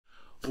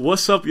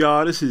What's up,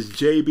 y'all? This is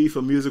JB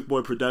from Music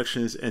Boy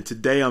Productions, and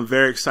today I'm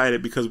very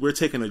excited because we're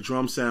taking a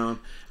drum sound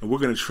and we're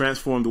going to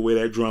transform the way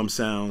that drum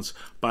sounds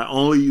by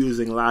only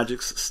using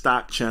Logic's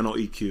stock channel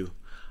EQ.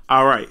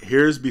 All right,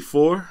 here's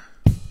before.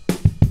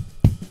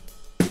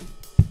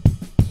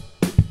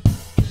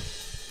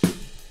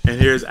 And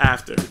here's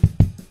after.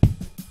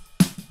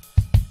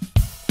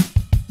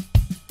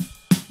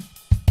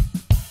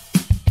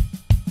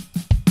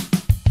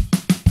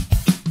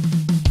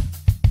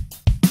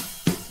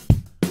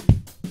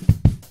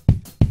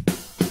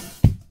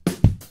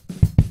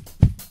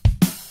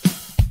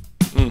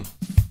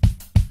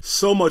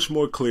 So much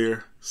more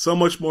clear, so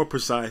much more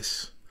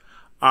precise.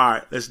 All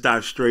right, let's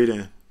dive straight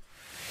in.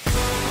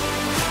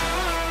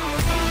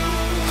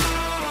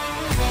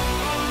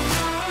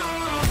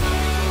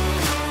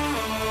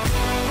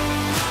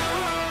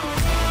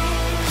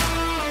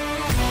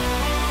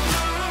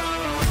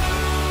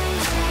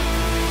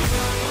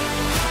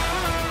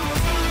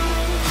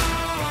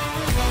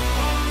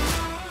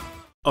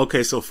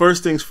 Okay, so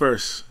first things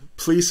first,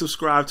 please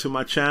subscribe to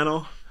my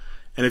channel.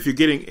 And if you're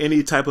getting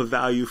any type of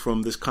value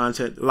from this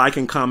content, like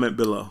and comment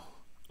below.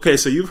 Okay,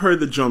 so you've heard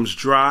the drums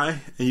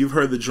dry and you've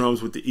heard the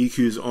drums with the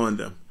EQs on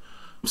them.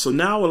 So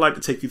now I would like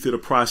to take you through the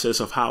process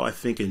of how I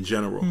think in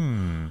general.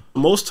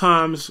 Most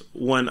times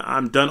when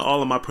I'm done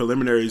all of my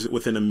preliminaries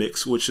within a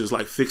mix, which is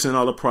like fixing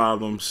all the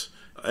problems,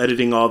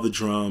 editing all the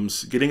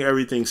drums, getting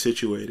everything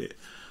situated,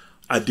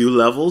 I do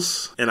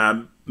levels and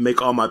I make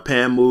all my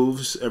pan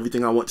moves,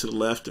 everything I want to the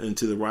left and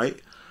to the right.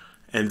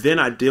 And then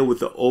I deal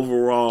with the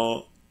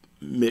overall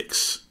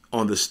mix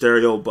on the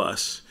stereo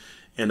bus,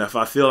 and if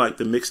I feel like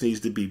the mix needs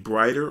to be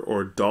brighter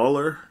or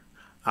duller,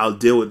 I'll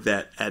deal with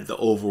that at the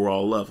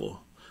overall level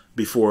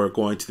before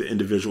going to the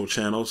individual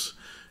channels.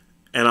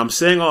 And I'm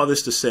saying all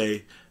this to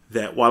say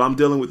that while I'm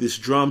dealing with this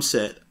drum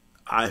set,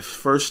 I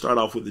first start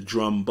off with the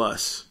drum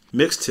bus.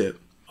 Mix tip: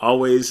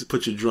 always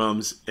put your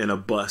drums in a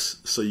bus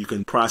so you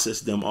can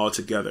process them all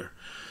together.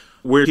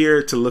 We're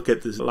here to look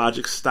at this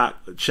Logic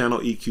stock channel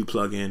EQ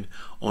plugin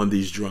on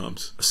these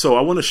drums. So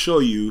I want to show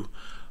you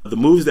the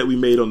moves that we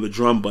made on the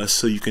drum bus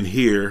so you can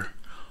hear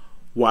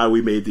why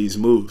we made these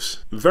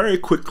moves. Very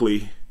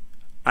quickly,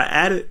 I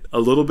added a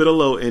little bit of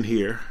low in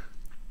here.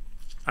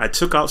 I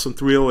took out some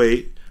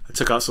 308, I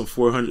took out some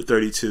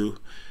 432,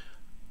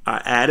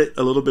 I added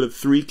a little bit of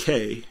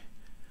 3K,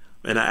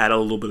 and I added a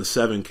little bit of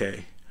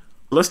 7K.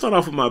 Let's start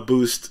off with my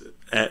boost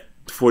at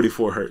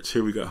 44 Hertz.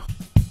 Here we go.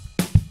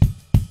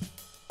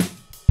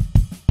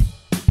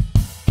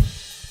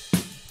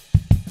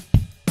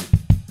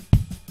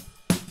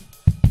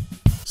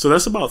 So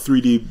that's about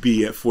 3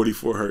 dB at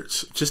 44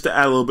 Hertz. Just to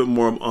add a little bit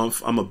more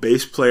oomph, I'm a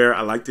bass player.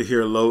 I like to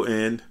hear low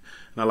end,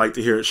 and I like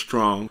to hear it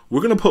strong. We're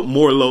gonna put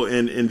more low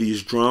end in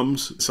these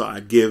drums, so I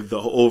give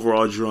the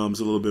overall drums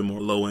a little bit more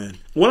low end.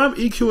 When I'm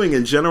EQing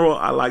in general,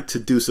 I like to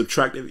do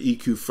subtractive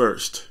EQ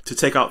first to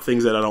take out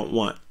things that I don't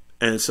want.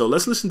 And so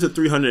let's listen to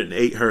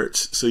 308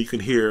 Hertz so you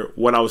can hear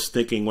what I was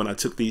thinking when I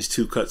took these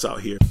two cuts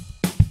out here.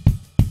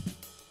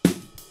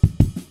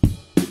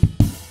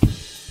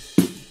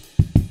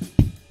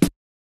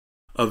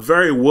 A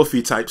very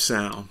woofy type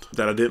sound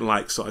that I didn't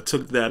like, so I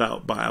took that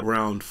out by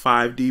around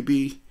 5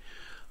 dB.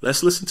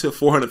 Let's listen to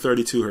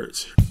 432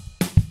 Hertz.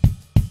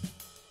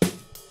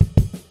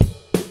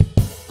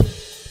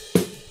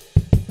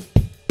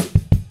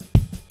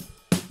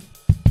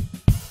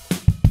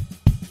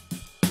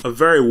 A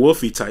very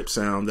woofy type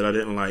sound that I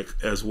didn't like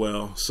as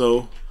well.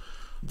 So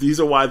these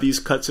are why these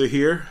cuts are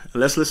here.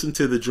 And let's listen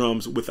to the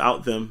drums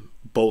without them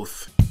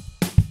both.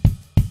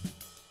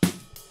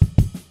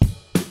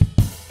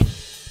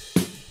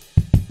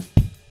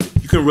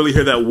 You can really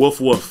hear that woof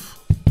woof,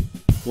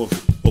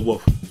 woof woof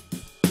woof.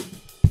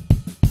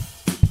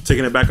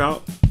 Taking it back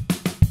out.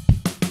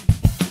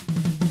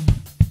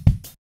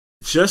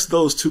 Just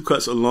those two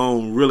cuts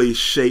alone really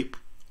shape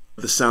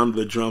the sound of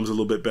the drums a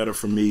little bit better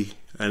for me,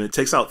 and it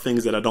takes out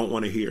things that I don't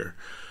want to hear.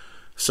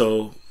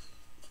 So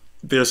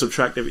there's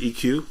subtractive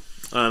EQ,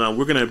 and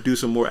we're gonna do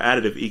some more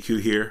additive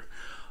EQ here.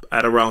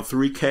 At around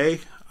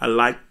 3K, I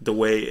liked the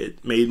way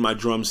it made my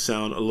drums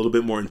sound a little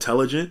bit more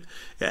intelligent.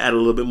 It added a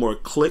little bit more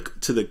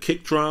click to the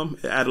kick drum.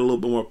 It added a little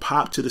bit more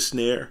pop to the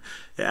snare.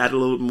 It added a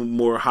little bit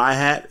more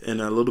hi-hat and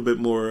a little bit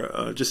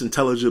more just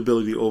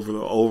intelligibility over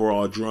the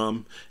overall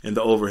drum and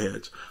the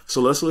overheads.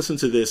 So let's listen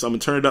to this. I'm gonna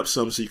turn it up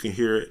some so you can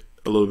hear it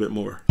a little bit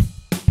more.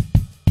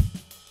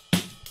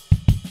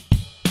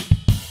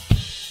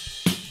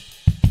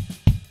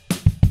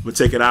 I'm gonna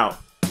take it out.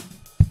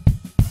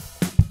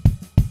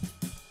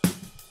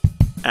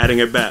 Adding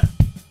it back.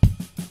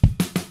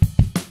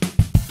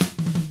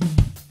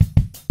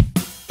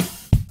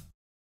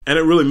 And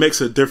it really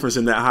makes a difference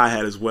in that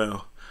hi-hat as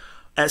well.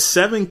 At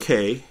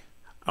 7K,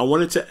 I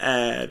wanted to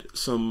add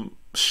some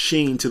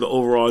sheen to the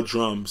overall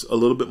drums, a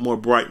little bit more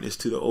brightness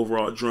to the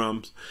overall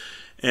drums.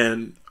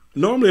 And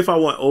normally if I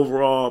want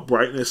overall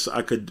brightness,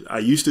 I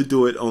used to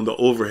do it on the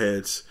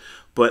overheads,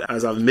 but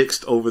as I've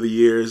mixed over the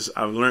years,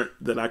 I've learned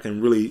that I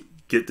can really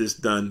get this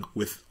done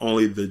with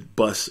only the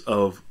bus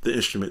of the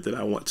instrument that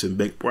I want to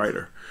make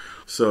brighter.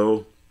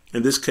 So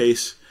in this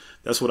case,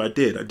 That's what I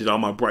did. I did all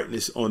my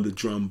brightness on the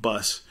drum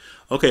bus.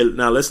 Okay,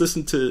 now let's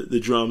listen to the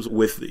drums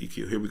with the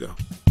EQ. Here we go.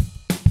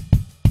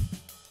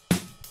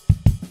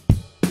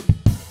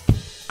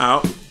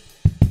 Out.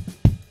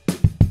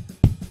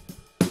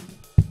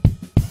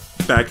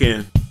 Back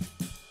in.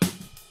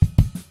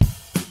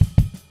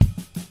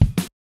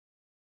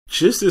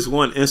 Just this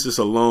one instance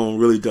alone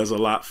really does a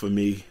lot for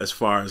me as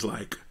far as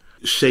like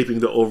shaping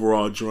the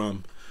overall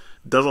drum.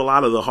 Does a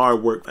lot of the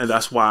hard work, and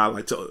that's why I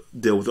like to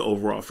deal with the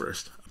overall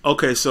first.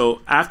 Okay,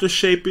 so after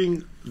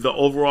shaping the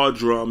overall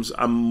drums,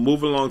 I'm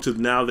moving along to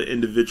now the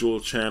individual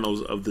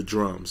channels of the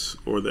drums,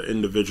 or the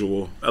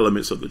individual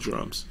elements of the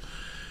drums.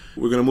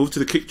 We're going to move to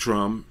the kick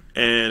drum,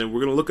 and we're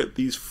going to look at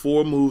these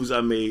 4 moves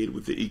I made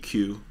with the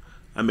EQ.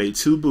 I made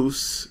 2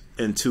 boosts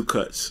and 2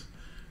 cuts.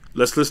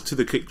 Let's listen to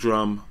the kick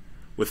drum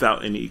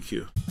without any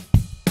EQ.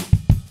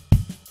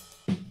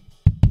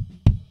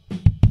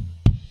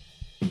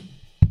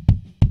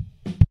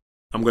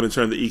 I'm going to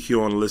turn the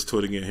EQ on and listen to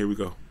it again. Here we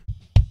go.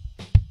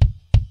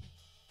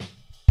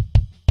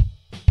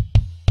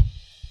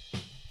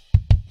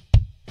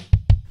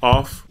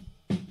 Off.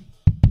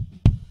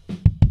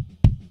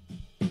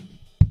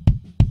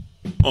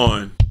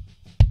 On.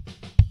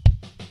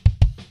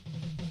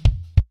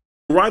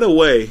 Right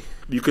away,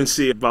 you can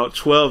see about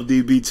 12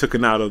 dB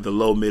taken out of the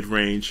low mid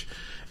range,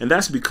 and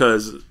that's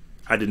because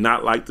I did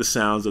not like the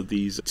sounds of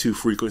these 2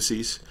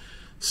 frequencies.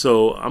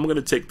 So I'm going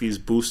to take these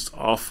boosts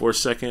off for a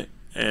second,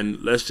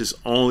 and let's just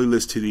only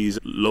listen to these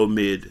low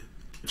mid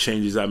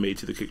changes I made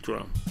to the kick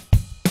drum.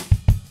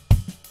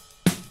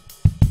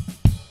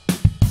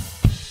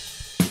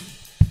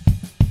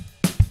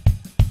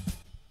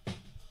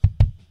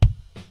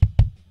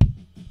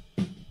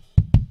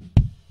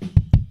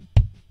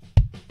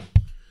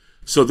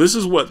 So this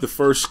is what the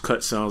first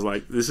cut sounds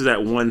like. This is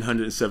at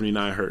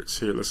 179 hertz.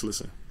 Here, let's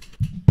listen.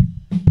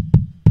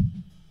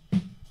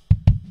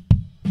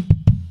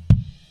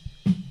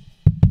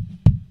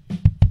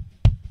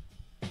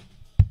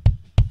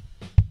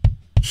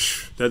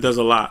 That does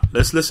a lot.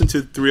 Let's listen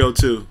to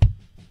 302.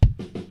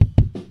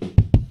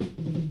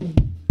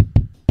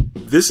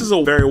 This is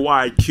a very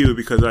wide cue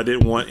because I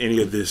didn't want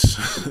any of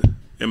this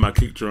in my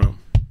kick drum.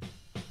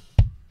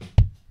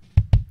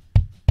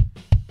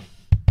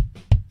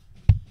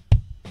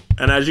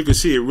 And as you can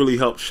see, it really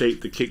helped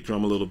shape the kick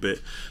drum a little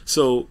bit.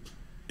 So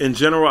in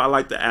general, I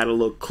like to add a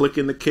little click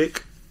in the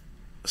kick.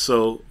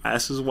 So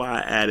this is why I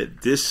added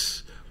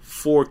this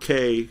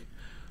 4K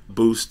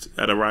boost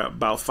at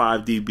about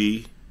 5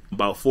 dB,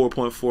 about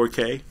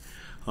 4.4K.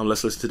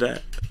 Let's listen to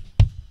that.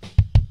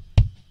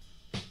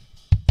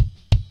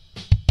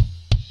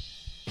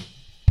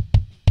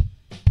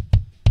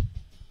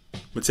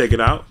 I'm gonna take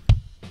it out.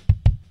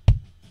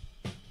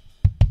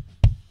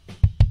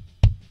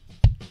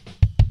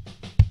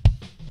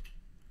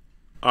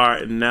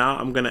 Alright, now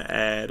I'm going to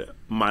add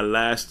my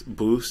last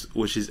boost,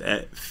 which is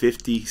at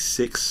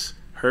 56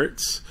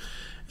 hertz.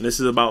 And this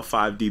is about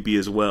 5 dB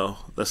as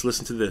well. Let's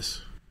listen to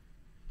this.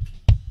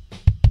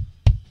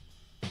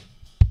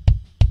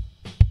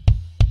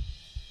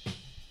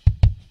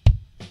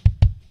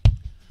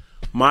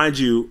 Mind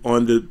you,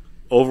 on the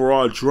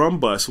overall drum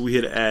bus, we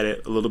had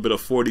added a little bit of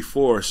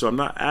 44, so I'm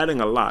not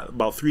adding a lot,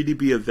 about 3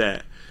 dB of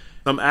that.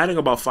 I'm adding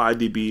about 5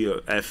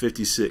 dB at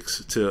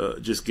 56 to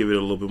just give it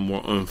a little bit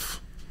more oomph.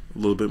 A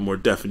little bit more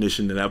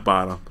definition than that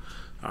bottom.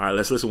 All right,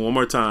 let's listen one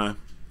more time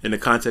in the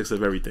context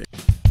of everything.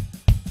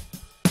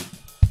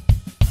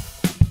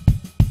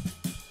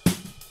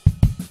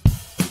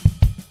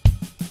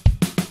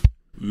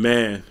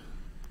 Man,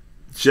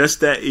 just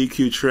that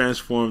EQ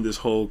transformed this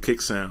whole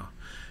kick sound.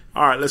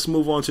 All right, let's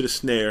move on to the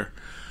snare.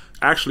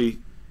 Actually,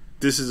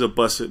 this is a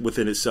bus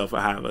within itself.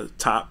 I have a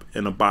top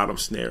and a bottom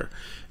snare.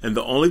 And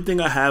the only thing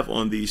I have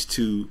on these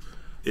 2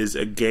 is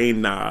a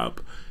gain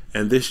knob.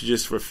 And this is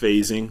just for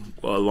phasing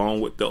along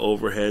with the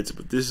overheads,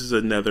 but this is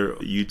another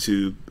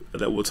YouTube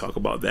that we'll talk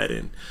about that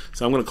in.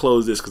 So I'm going to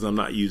close this because I'm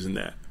not using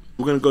that.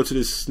 We're going to go to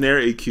this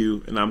snare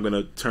EQ, and I'm going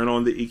to turn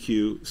on the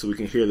EQ so we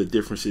can hear the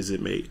differences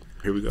it made.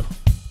 Here we go.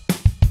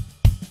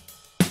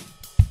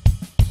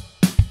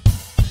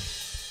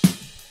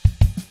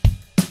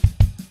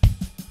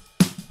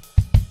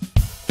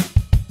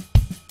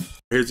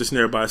 Here's the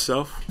snare by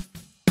itself.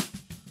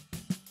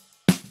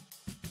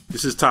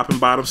 This is top and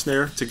bottom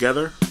snare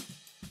together.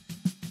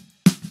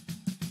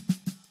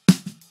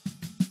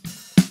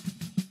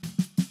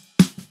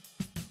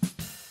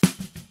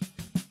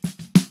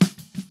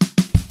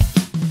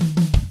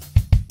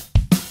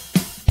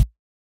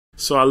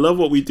 So I love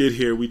what we did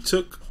here. We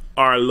took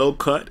our low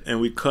cut and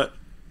we cut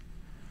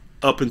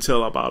up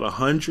until about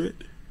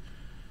 100,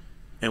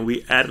 and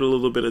we added a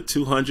little bit of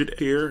 200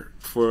 here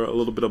for a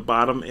little bit of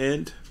bottom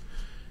end.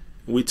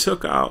 We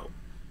took out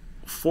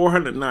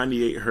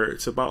 498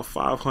 hertz, about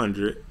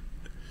 500,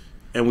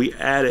 and we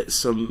added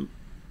some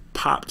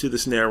pop to the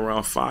snare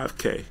around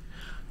 5K.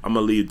 I'm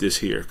gonna leave this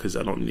here because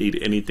I don't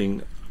need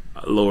anything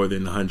lower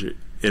than 100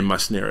 in my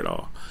snare at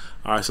all.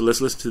 All right, so let's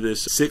listen to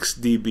this 6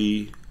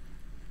 dB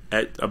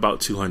at about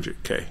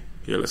 200K.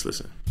 Here, let's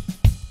listen.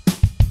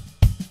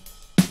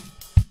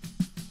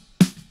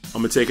 I'm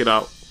I'm gonna take it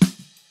out.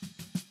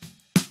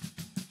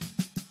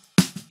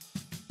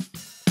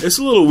 It's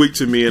a little weak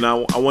to me, and I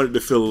want it to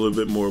feel a little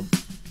bit more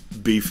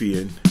beefy.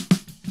 And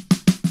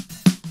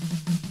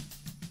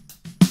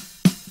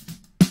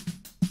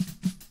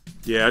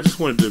yeah, I just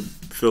wanted to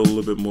feel a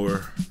little bit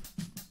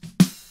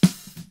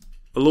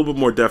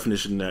more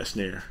definition in that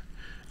snare.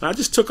 And I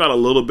just took out a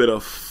little bit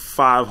of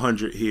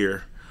 500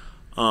 here,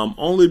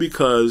 only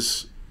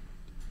because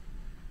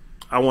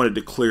I wanted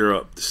to clear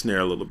up the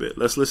snare a little bit.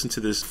 Let's listen to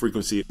this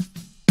frequency.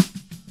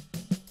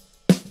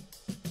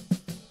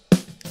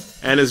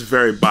 And it's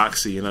very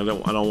boxy, and I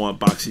don't want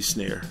boxy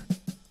snare.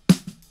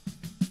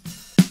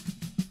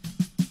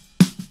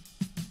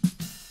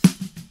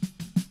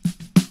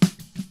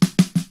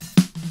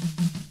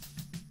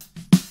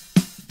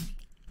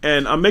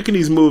 And I'm making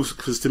these moves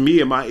because to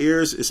me, in my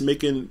ears, it's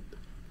making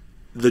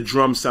the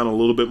drum sound a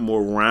little bit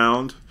more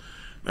round,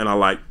 and I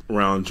like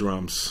round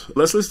drums.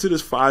 Let's listen to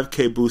this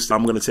 5K boost.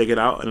 I'm going to take it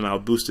out and I'll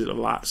boost it a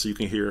lot so you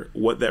can hear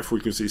what that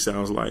frequency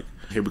sounds like.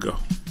 Here we go.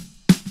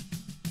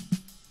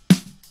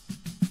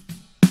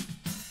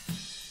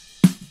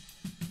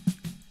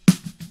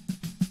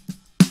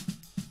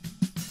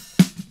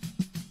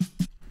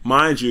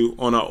 Mind you,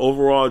 on our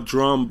overall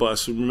drum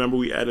bus, remember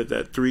we added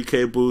that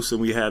 3K boost and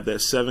we have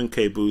that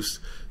 7K boost,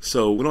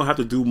 so we don't have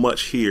to do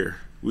much here.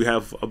 We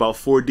have about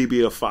 4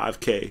 dB of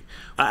 5K.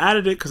 I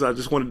added it because I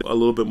just wanted a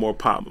little bit more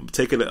pop. I'm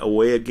taking it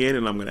away again,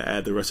 and I'm going to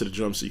add the rest of the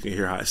drum so you can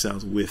hear how it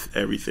sounds with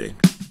everything.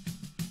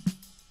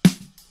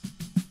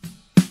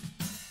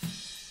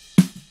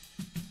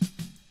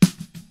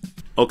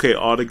 Okay,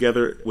 all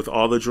together with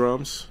all the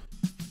drums.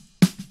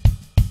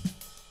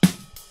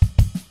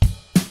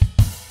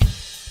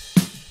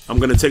 I'm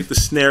going to take the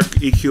snare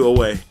EQ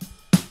away.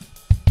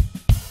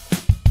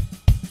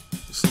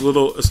 It's a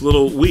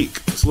little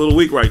weak. It's a little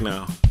weak right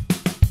now.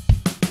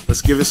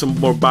 Let's give it some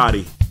more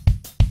body.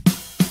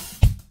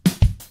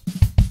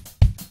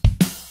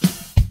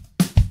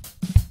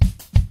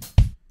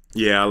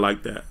 Yeah, I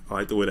like that. I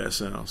like the way that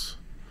sounds.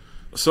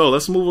 So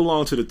let's move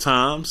along to the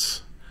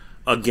toms.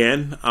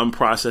 Again, I'm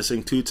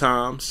processing 2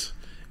 toms.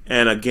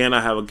 And again,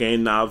 I have a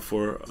gain knob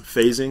for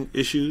phasing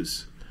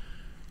issues.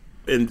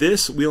 In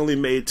this, we only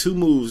made 2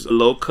 moves, a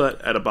low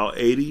cut at about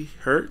 80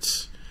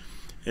 hertz,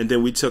 and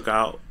then we took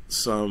out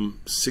some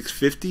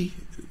 650,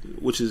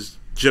 which is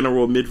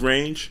general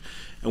mid-range,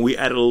 and we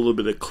added a little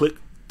bit of click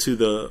to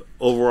the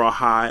overall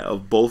high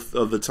of both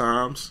of the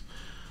toms.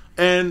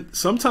 And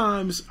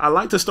sometimes I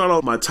like to start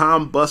off my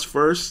tom bus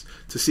first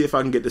to see if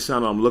I can get the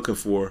sound I'm looking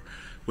for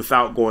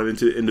without going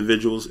into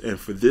individuals. And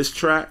for this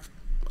track,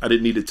 I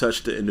didn't need to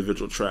touch the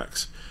individual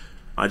tracks.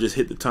 I just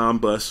hit the tom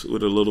bus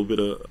with a little bit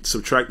of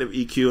subtractive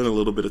EQ and a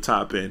little bit of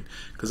top end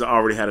because I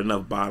already had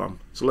enough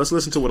bottom. So let's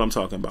listen to what I'm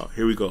talking about.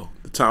 Here we go.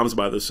 The toms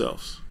by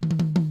themselves.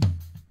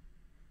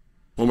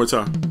 One more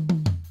time.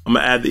 I'm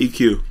going to add the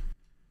EQ.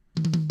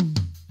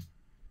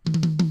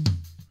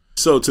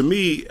 So to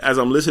me, as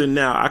I'm listening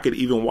now, I could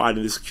even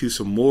widen this EQ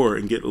some more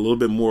and get a little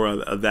bit more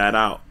of that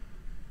out.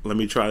 Let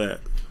me try that.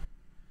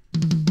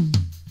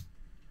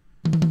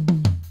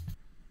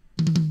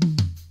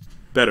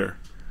 Better.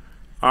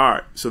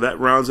 Alright, so that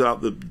rounds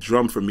out the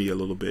drum for me a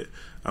little bit.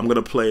 I'm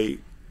going to play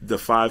the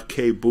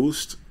 5K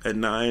boost at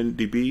 9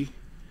 dB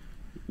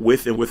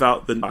with and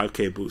without the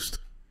 5K boost.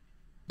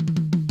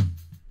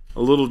 A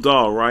little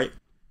dull, right?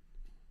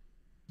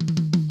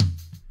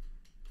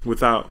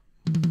 Without.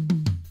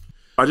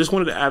 I just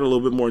wanted to add a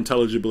little bit more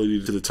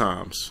intelligibility to the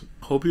toms.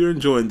 Hope you're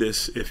enjoying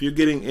this. If you're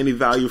getting any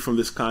value from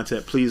this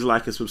content, please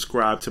like and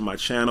subscribe to my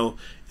channel.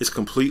 It's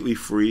completely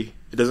free.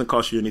 It doesn't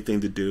cost you anything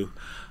to do,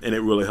 and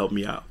it really helped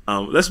me out.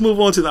 Let's move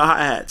on to the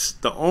hi-hats.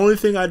 The only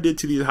thing I did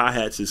to these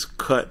hi-hats is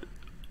cut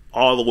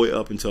all the way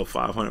up until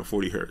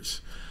 540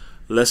 hertz.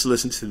 Let's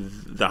listen to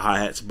the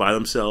hi-hats by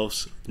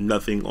themselves,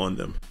 nothing on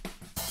them.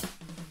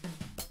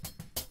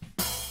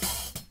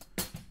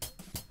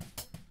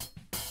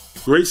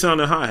 Great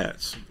sounding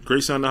hi-hats.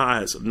 Great sounding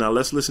hi-hats. Now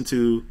let's listen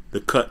to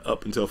the cut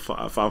up until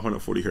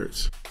 540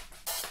 hertz.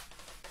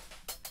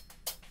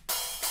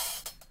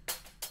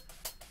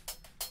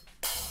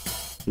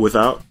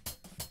 Without.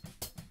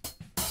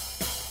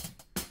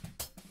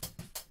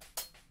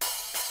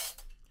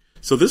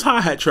 So this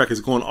hi-hat track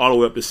is going all the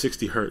way up to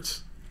 60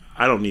 hertz.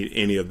 I don't need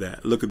any of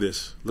that. Look at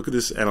this. Look at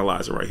this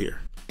analyzer right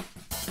here.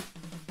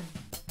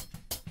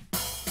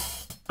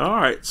 All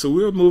right, so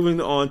we're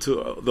moving on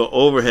to the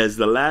overheads.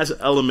 The last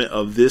element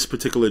of this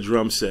particular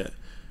drum set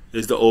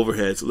is the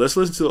overheads. Let's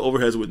listen to the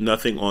overheads with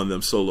nothing on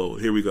them solo.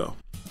 Here we go.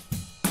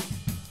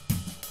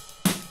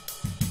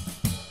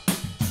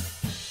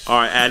 All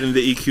right, adding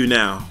the EQ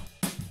now.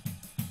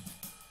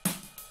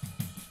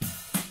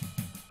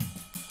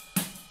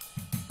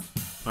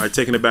 All right,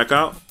 taking it back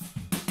out.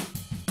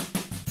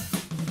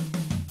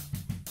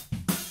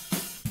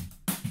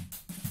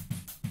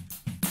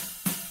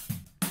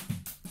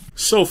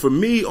 So for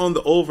me on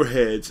the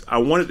overheads, I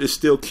wanted to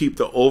still keep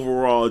the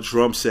overall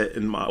drum set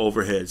in my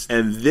overheads.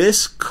 And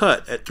this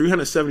cut at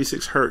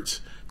 376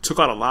 hertz took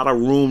out a lot of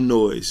room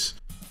noise.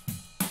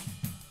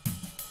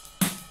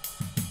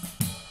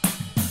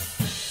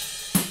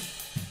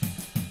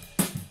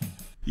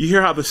 You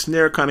hear how the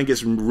snare kind of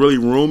gets really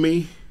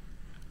roomy?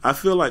 I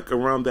feel like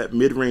around that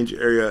mid-range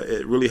area,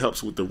 it really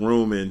helps with the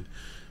room and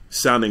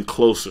sounding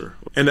closer.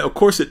 And of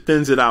course it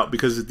thins it out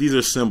because these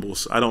are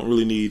cymbals. I don't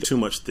really need too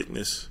much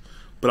thickness.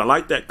 But I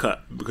like that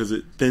cut because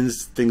it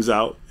thins things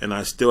out, and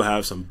I still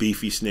have some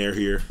beefy snare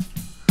here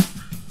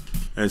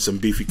and some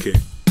beefy kick.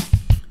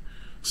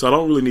 So I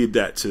don't really need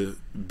that to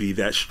be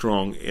that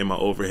strong in my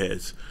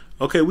overheads.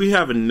 Okay, we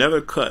have another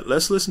cut.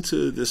 Let's listen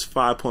to this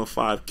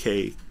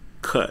 5.5K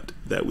cut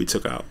that we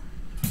took out.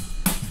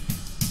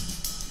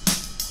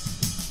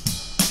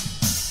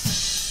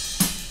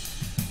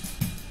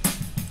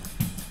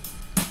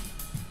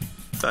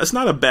 It's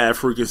not a bad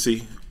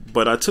frequency,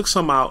 but I took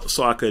some out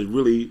so I could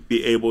really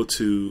be able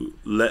to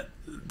let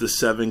the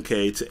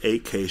 7K to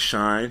 8K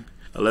shine.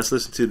 Let's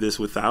listen to this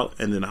without,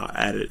 and then I'll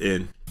add it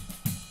in.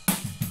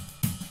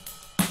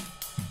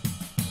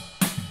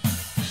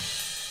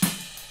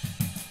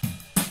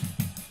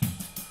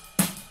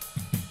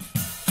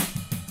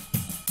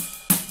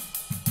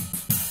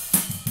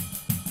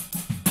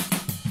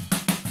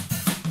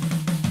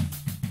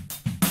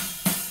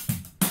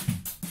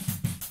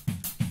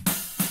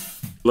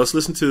 Let's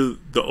listen to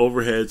the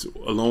overheads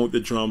along with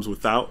the drums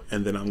without,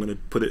 and then I'm going to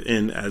put it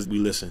in as we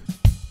listen.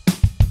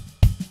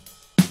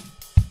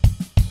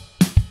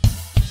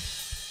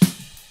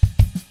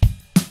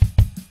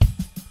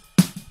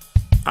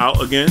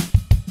 Out again.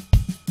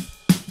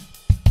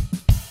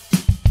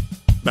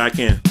 Back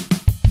in.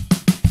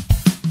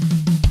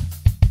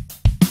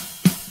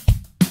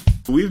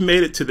 We've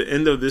made it to the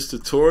end of this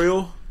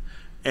tutorial.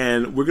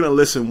 And we're going to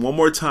listen one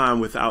more time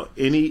without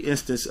any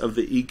instance of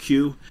the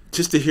EQ,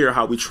 just to hear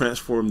how we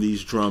transform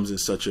these drums in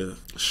such a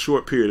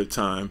short period of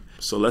time.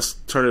 So let's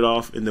turn it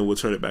off, and then we'll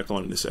turn it back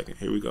on in a second.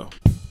 Here we go.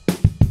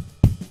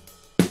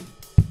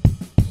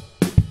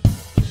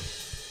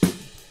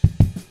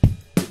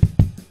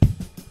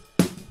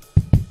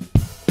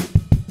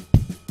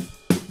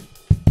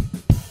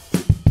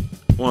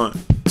 One,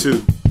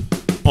 two,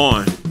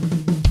 on.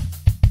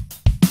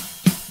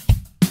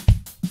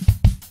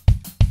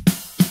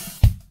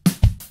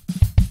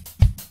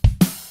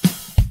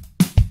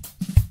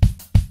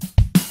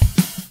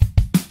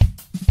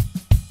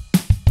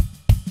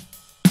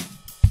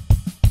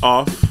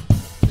 Off,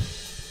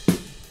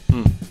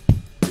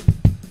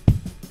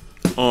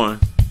 on.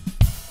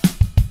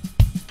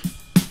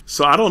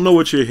 So I don't know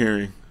what you're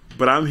hearing,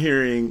 but I'm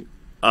hearing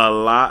a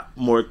lot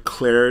more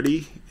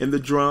clarity in the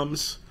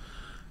drums.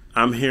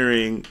 I'm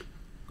hearing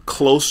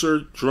closer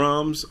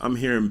drums. I'm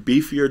hearing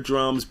beefier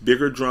drums,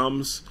 bigger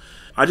drums.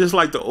 I just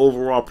like the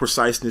overall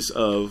preciseness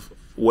of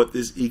what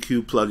this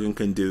EQ plugin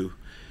can do.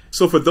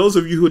 So for those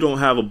of you who don't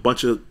have a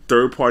bunch of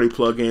third-party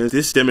plugins,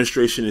 this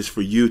demonstration is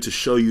for you to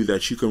show you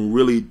that you can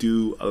really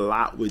do a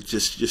lot with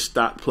just your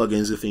stock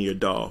plugins within your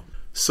DAW.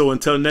 So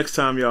until next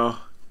time, y'all,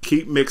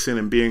 keep mixing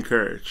and be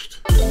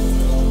encouraged.